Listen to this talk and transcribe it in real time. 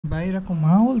बाहिरको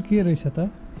माहौल के रहेछ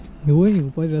त हिउँ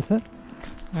हिउँ परिरहेछ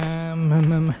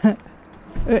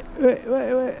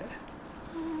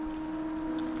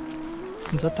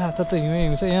जताततै हिउँ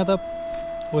हिउँ छ यहाँ त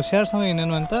होसियारसँग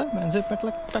हिँडेन भने त मान्छे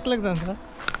प्याक्लाक प्याक्लाक जान्छ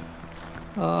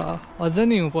अझ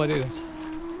नै हिउँ परिरहेछ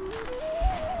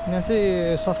यहाँ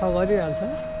चाहिँ सफा गरिहाल्छ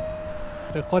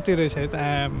त कति रहेछ है त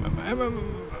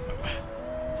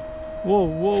वो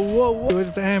वो वो वो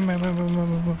त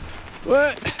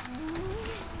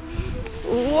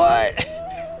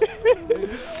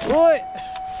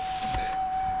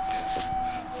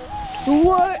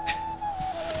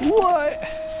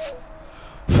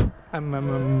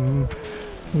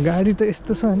गाडी त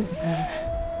यस्तो छ नि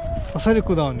कसरी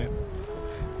कुदाउने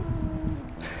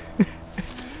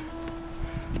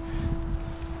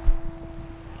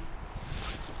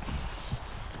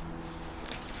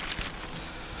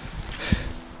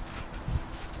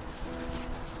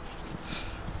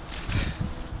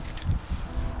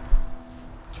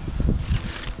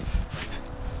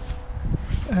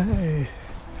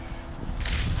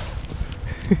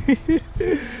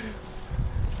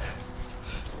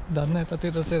धन्न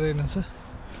यतातिर चाहिँ रहेनछ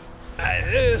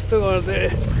यस्तो गर्दै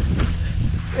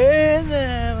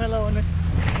लाउने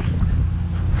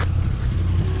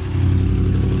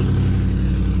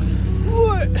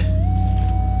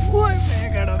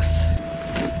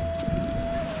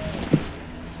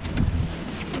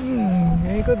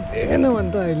यहीँको देखेन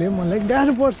भने त अहिले मलाई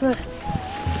गाह्रो पर्छ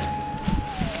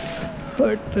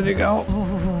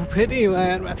फेरि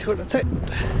वायर माथिबाट चाहिँ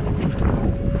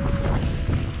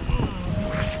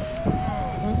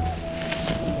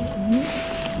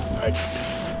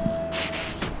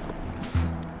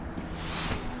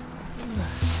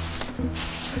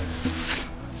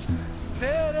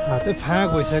हातै फाँक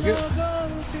भइसक्यो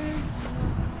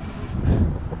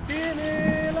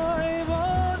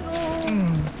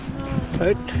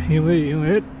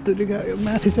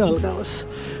माथि चाहिँ हल्का होस्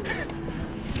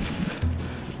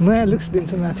नयाँ लुक्स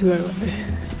दिन्छ माथि गयो भने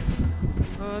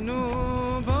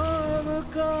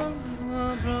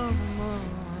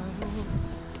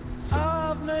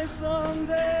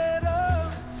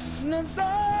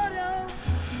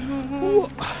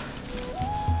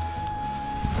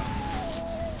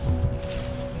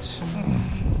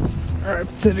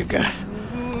तरिका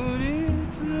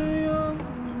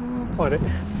अरे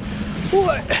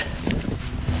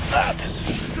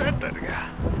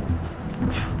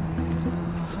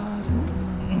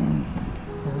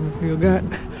यो गा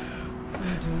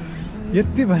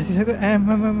यति भाँचिसक्यो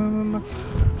आमामामामा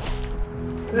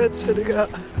तरिका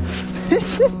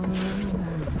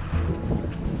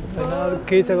अरू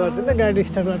केही चाहिँ गर्दैन गाडी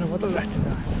स्टार्ट गर्न मात्र लाग्दैन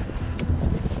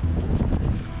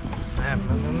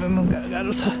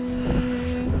गाह्रो छ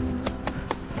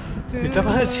भित्र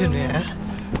कसरी छिर्ने यार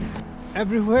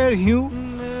एभ्रिवेयर हिउँ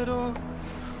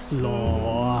ल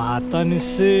हात नि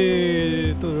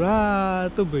सेतो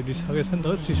रातो भइदिइसकेको छ नि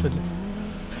त चिसोले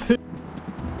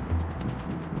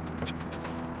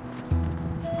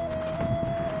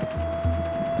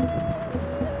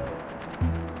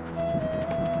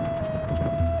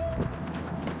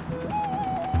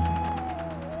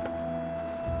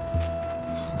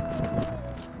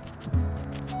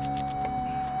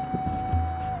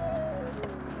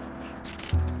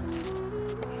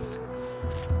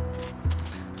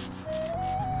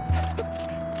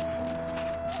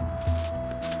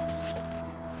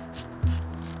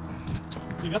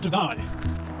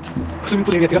स्विमिङ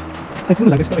पुल एरियातिर आइपुग्नु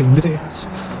लाग्दैछ हिउँले चाहिँ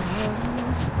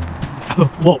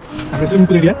वाउ हाम्रो स्विमिङ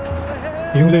पुल एरिया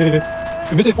हिउँले यो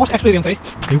चाहिँ फर्स्ट एक्सपिरियन्स है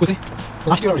हिउँको चाहिँ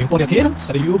लास्ट इयर हिउँ परेको थिएन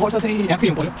तर यो वर्ष चाहिँ यहाँकै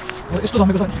हिउँ पऱ्यो यस्तो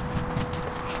जमेको छ नि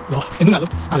ल हेर्नु न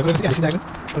हालेको हालिसिँदा आएको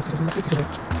तर चिसो भयो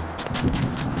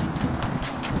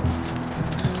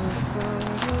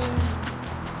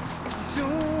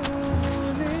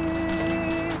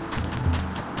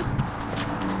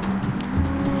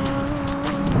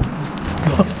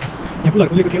फुलहरू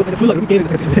फुलेको थियो फुलहरू पनि केही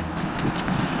रहेछ त्यसले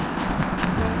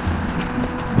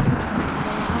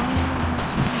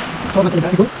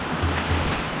चल्नको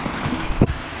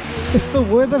यस्तो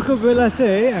वेदरको बेला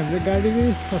चाहिँ हामीले गाडी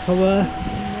अथवा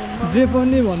जे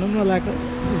पनि भनौँ न लाग्छ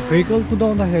भेहिकल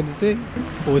कुदाउँदाखेरि चाहिँ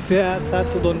होसियार साथ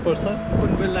कुदाउनुपर्छ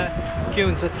कुन बेला के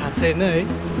हुन्छ थाहा छैन है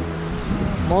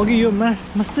म अघि यो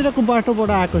मास्तिरको बाटोबाट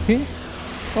आएको थिएँ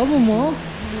अब म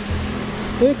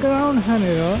एक राउन्ड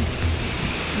खानेर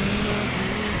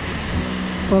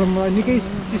तर मलाई निकै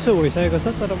चिसो भइसकेको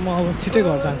छ तर म अब छिटै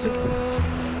घर जान्छु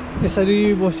यसरी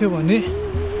बस्यो भने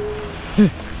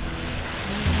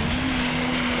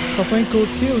तपाईँको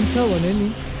के हुन्छ भने नि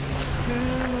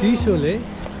चिसोले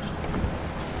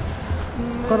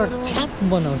कडक छ्याप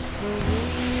बनाउँछ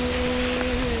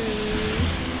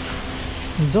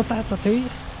जताततै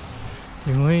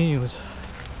हिमै हुन्छ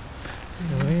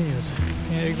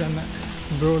यहाँ एकजना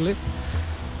ब्रोले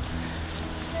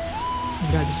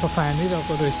गाडी सफा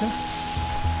हानिरहेको रहेछ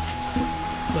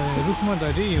रुखमा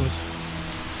धरि हिउँछ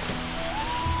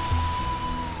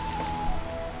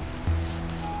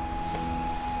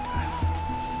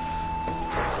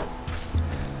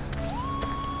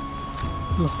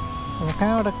ल अब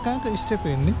कहाँबाट कहाँको स्टेप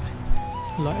हिँड्ने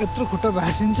ल यत्रो खुट्टा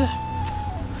भाँसिन्छ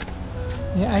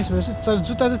यहाँ आइसकेपछि तर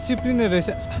जुत्ता त चिप्लिने रहेछ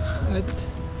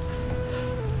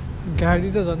गाडी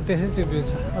त झन् त्यसै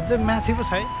चिप्लिन्छ अझै माथि पो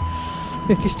छ है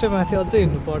एक स्टेप माथि अझै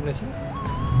हिँड्नु पर्नेछ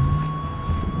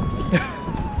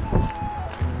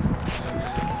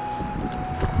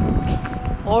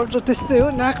अरू त त्यस्तै हो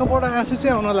नाकाबाट आँसु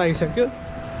चाहिँ आउन लागिसक्यो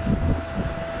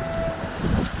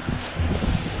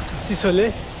चिसोले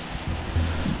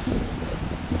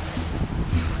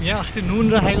यहाँ अस्ति नुन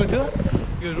राखेको थियो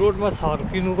यो रोडमा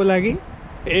छर्किनुको लागि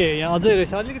यहाँ अझै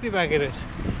रहेछ अलिकति बाँकी रहेछ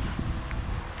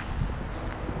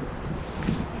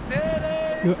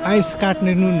यो आइस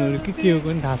काट्ने नुनहरू के हो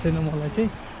पनि थाहा छैन मलाई चाहिँ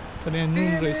तर यहाँ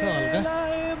नुन रहेछ हल्का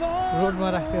रोडमा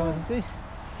राखेपछि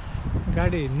चाहिँ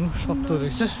गाडी हिँड्नु सक्दो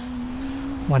रहेछ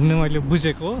भन्ने मैले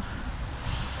बुझेको हो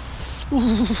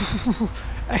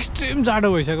एक्सट्रिम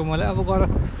जाडो भइसक्यो मलाई अब गएर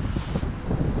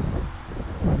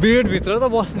बेडभित्र त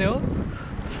बस्ने हो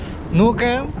नो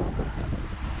काम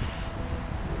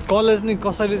कलेज नि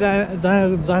कसरी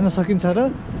जान सकिन्छ र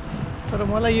तर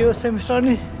मलाई यो सेमिस्टर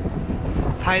नि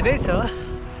फाइदै छ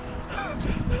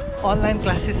अनलाइन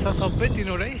क्लासेस छ सबै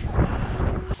तिनवटै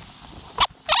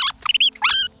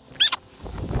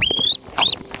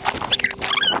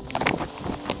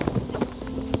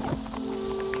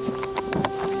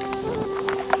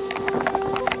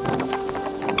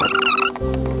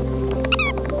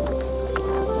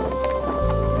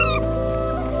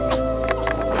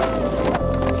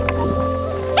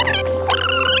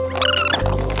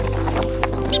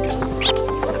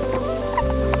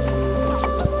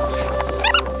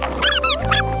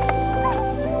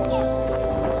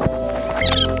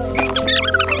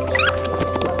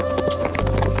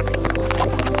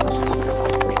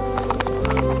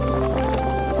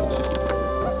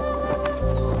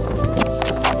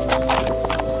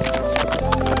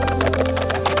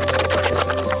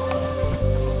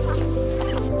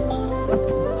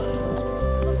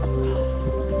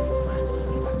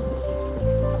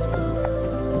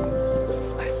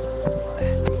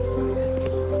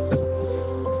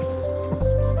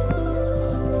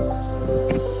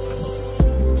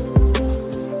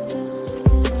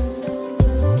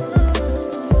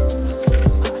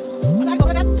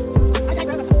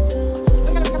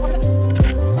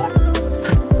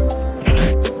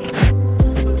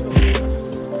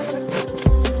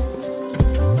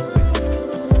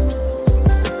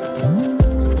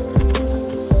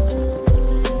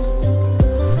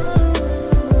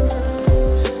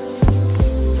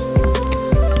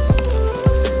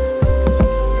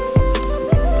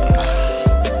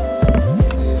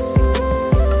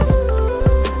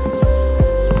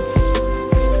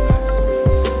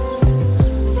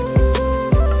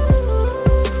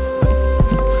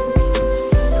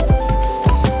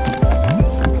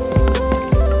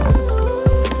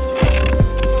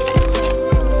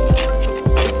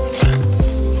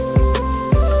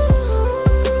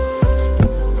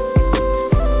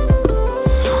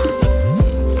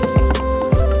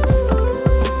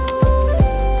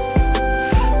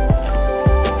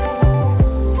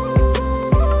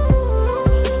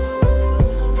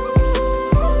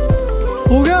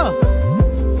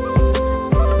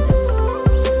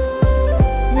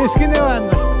निस्किने हो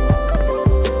अन्त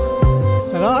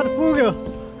रहर पुग्यो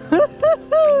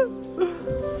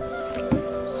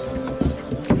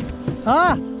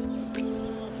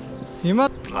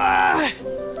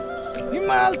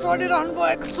हिमाल चढिरहनु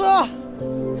भएको छ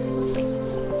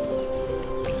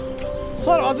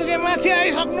सर हजुर यहाँ माथि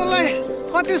आइसक्नुलाई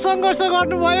कति सङ्घर्ष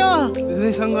गर्नुभयो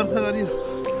सङ्घर्ष गरियो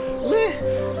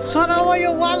सर अब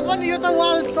यो वाल पनि यो त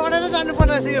वाल चढेर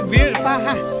जानुपर्ने रहेछ यो भिड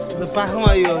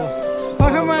पाखामा आयो अब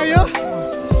पाखामा आयो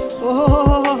ओहो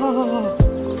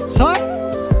सर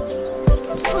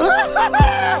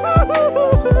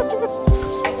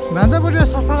भान्जा बुढी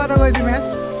सफा गरेर गइदिउँ यहाँ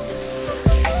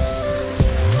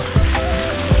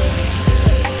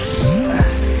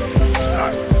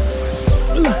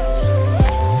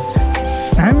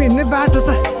हामी हिँड्ने बाटो त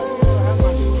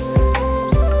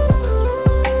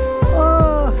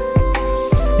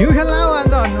हिउँ खेल्न आऊ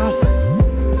अन्त भन्नुहोस्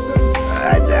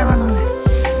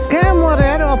कहाँ मऱ्यो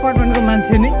यार अपार्टमेन्टको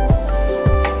मान्छे नि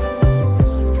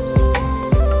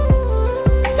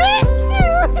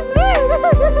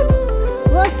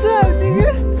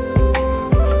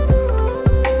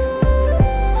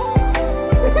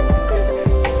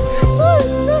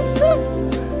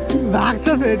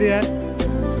फेरि यार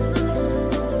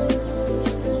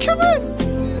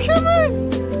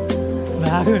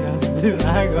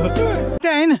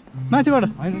त्यहाँ होइन माथिबाट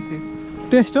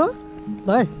टेस्ट हो ल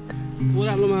है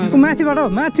माथिबाट हो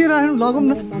माथि राख्नु लगौँ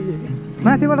न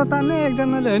माथिबाट तान्ने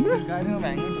एकजनाले होइन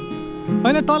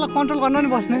होइन तल कन्ट्रोल गर्न नि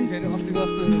बस्ने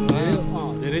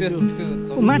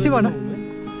माथिबाट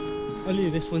अलि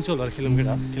रेस्पोन्सिबल खेलौँ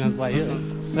केटा खेल्न पायो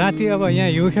राति अब यहाँ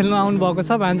हिउँ खेल्नु आउनु भएको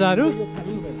छ भान्जाहरू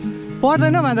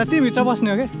पर्दैन भान्जा त्यही भित्र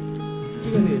बस्ने हो कि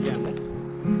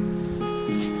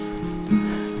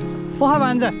पख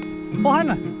भान्जा पख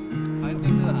न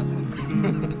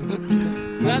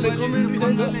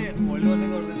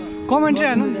कमेन्ट्री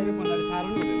हाल्नु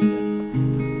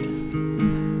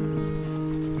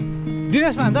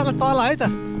दिनेश भान्जालाई तल है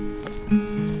त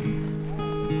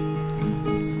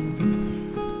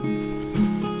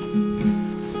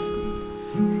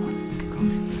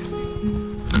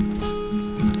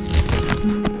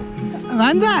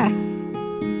भान्जा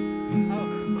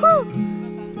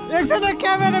एकजना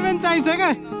क्यामेराम्यान चाहिन्छ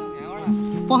क्या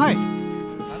पखाइ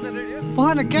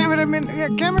पखाइ न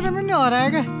क्यामेराम्यान नै हरायो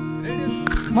क्या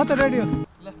म त रेडी हो